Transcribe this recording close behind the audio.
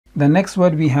The next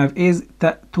word we have is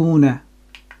ta'tuna,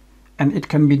 and it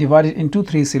can be divided into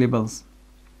 3 syllables.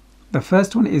 The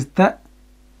first one is ta,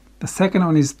 the second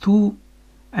one is tu,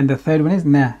 and the third one is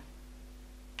na.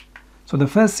 So the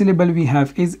first syllable we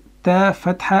have is ta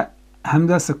fatha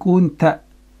hamza sukoon ta.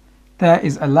 Ta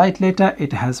is a light letter,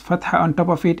 it has fatha on top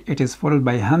of it, it is followed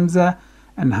by hamza,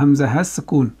 and hamza has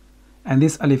sukoon, and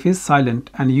this alif is silent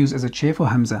and used as a chair for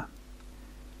hamza.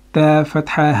 Ta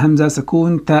fatha hamza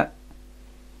sukoon ta.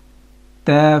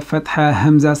 Ta fatha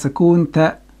hamza sukoon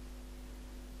ta.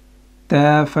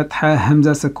 Ta fatha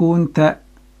hamza sukoon ta.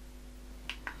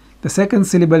 The second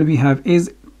syllable we have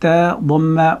is ta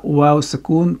dhamma waw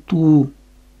sukoon tu.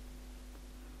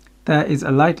 Ta is a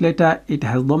light letter, it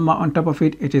has dhamma on top of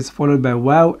it, it is followed by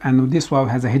waw, and this waw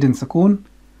has a hidden sukoon,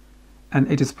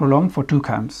 and it is prolonged for 2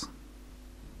 counts.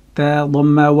 Ta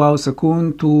dhamma waw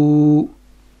sukoon tu.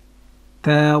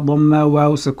 Ta dhamma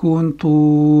waw sukoon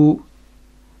tu.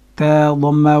 Ta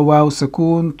dhamma waw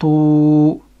sukoon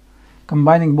tu.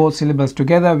 Combining both syllables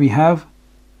together we have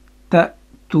ta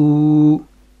tu,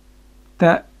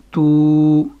 ta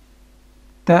tu,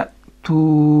 ta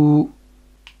tu.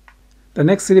 The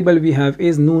next syllable we have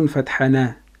is noon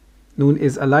fathana. Noon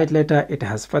is a light letter, it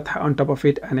has fatha on top of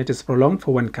it, and it is prolonged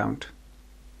for 1 count.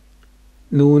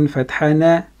 Noon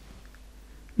fathana,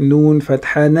 noon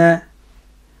fathana,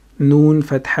 noon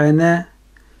fathana.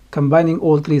 Combining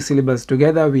all 3 syllables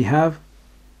together we have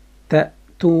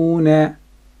ta'tuna,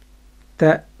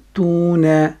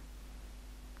 ta'tuna,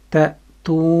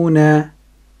 ta'tuna.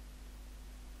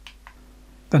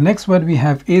 The next word we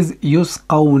have is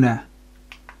yusqawna,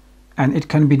 and it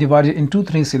can be divided into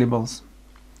 3 syllables.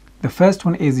 The first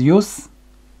one is yus,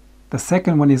 the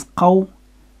second one is qaw,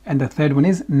 and the third one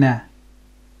is na.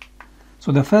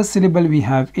 So the first syllable we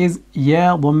have is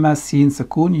ya dhamma sin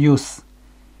sukoon yus.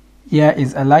 Ya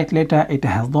is a light letter, it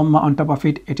has dhamma on top of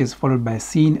it, it is followed by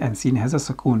sin, and sin has a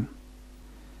sukoon.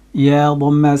 Ya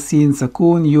dhamma sin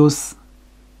sukoon yus.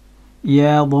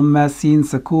 Ya dhamma sin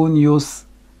sukoon yus.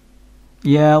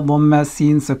 Ya dhamma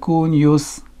sin sukoon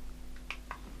yus.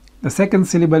 The second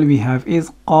syllable we have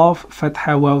is qaf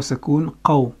fatha waw sukoon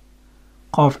qaw.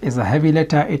 Qaf is a heavy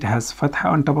letter, it has fatha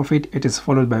on top of it, it is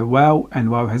followed by waw, and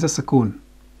waw has a sukoon.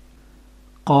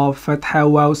 Qaf fatha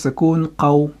waw sukoon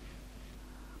qaw.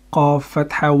 Qaf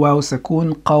fatha waw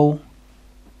sukoon qaw.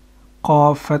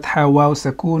 Qaf fatha waw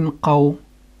sukoon qaw.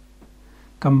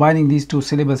 Combining these 2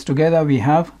 syllables together we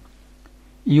have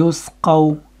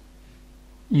yusqaw,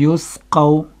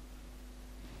 yusqaw,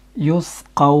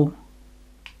 yusqaw.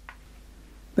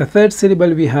 The third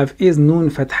syllable we have is noon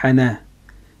fathana.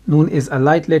 Noon is a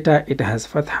light letter, it has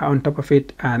fatha on top of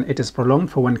it, and it is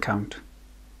prolonged for 1 count.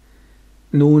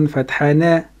 Noon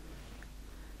fathana,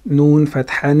 noon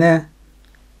fathana,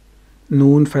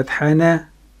 noon fathana.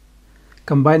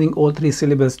 Combining all 3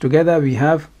 syllables together we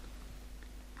have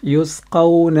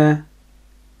yusqawna,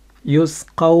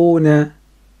 yusqawna,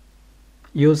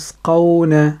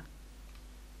 yusqawna.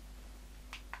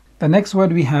 The next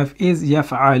word we have is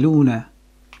yaf'aluna,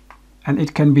 and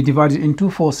it can be divided into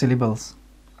 4 syllables.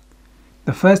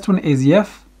 The first one is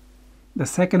yaf, the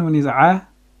second one is a,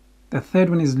 the third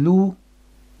one is lu,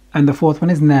 and the fourth one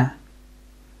is na.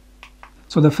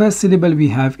 So the first syllable we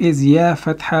have is ya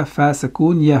fatha fa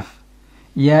sukoon yaf.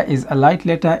 Ya is a light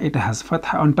letter, it has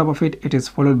fatha on top of it, it is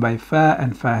followed by fa,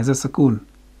 and fa has a sukoon.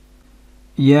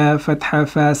 Ya fatha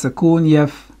fa sukoon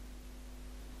yaf.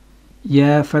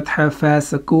 Ya fatha fa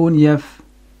sukoon yaf.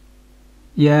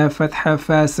 Ya fatha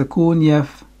fa sukoon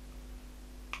yaf.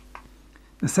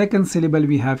 The second syllable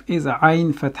we have is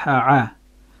ayn fatha a.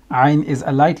 Ayn is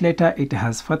a light letter, it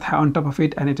has fatha on top of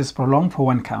it, and it is prolonged for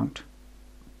 1 count.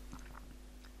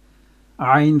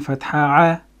 Ayn fatha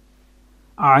a,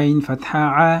 ayn fatha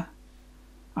a,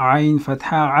 ayn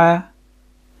fatha a.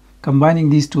 Combining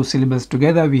these 2 syllables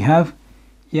together we have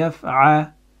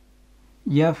yaf'a,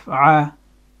 yaf'a,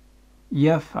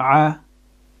 yaf'a.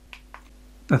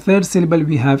 The third syllable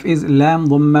we have is lam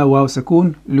dhamma waw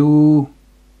sukoon lu.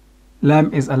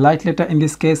 Lam is a light letter in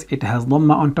this case, it has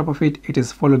dhamma on top of it, it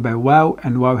is followed by waw,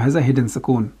 and waw has a hidden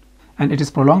sukoon, and it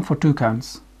is prolonged for 2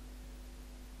 counts.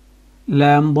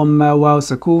 Lam dhamma waw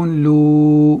sukoon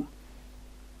lu.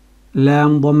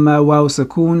 Lam dhamma waw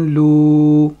sukoon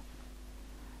lu.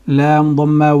 Lam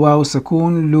dhamma waw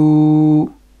sukoon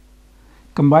lu.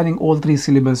 Combining all 3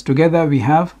 syllables together we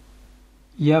have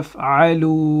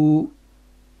yaf'alu,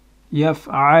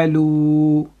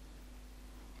 yaf'alu,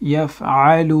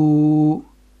 yaf'alu.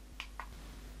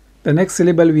 The next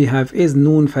syllable we have is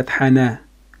noon fathana.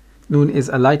 Noon is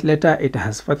a light letter, it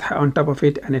has fatha on top of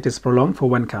it, and it is prolonged for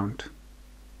 1 count.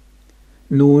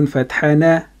 Noon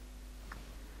fathana,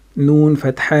 Noon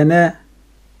fathana,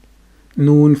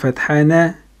 noon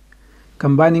fathana.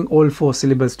 Combining all 4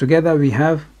 syllables together, we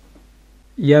have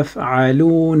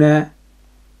يفعلون,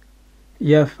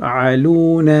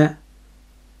 يفعلون,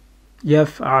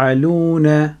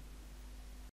 يفعلون.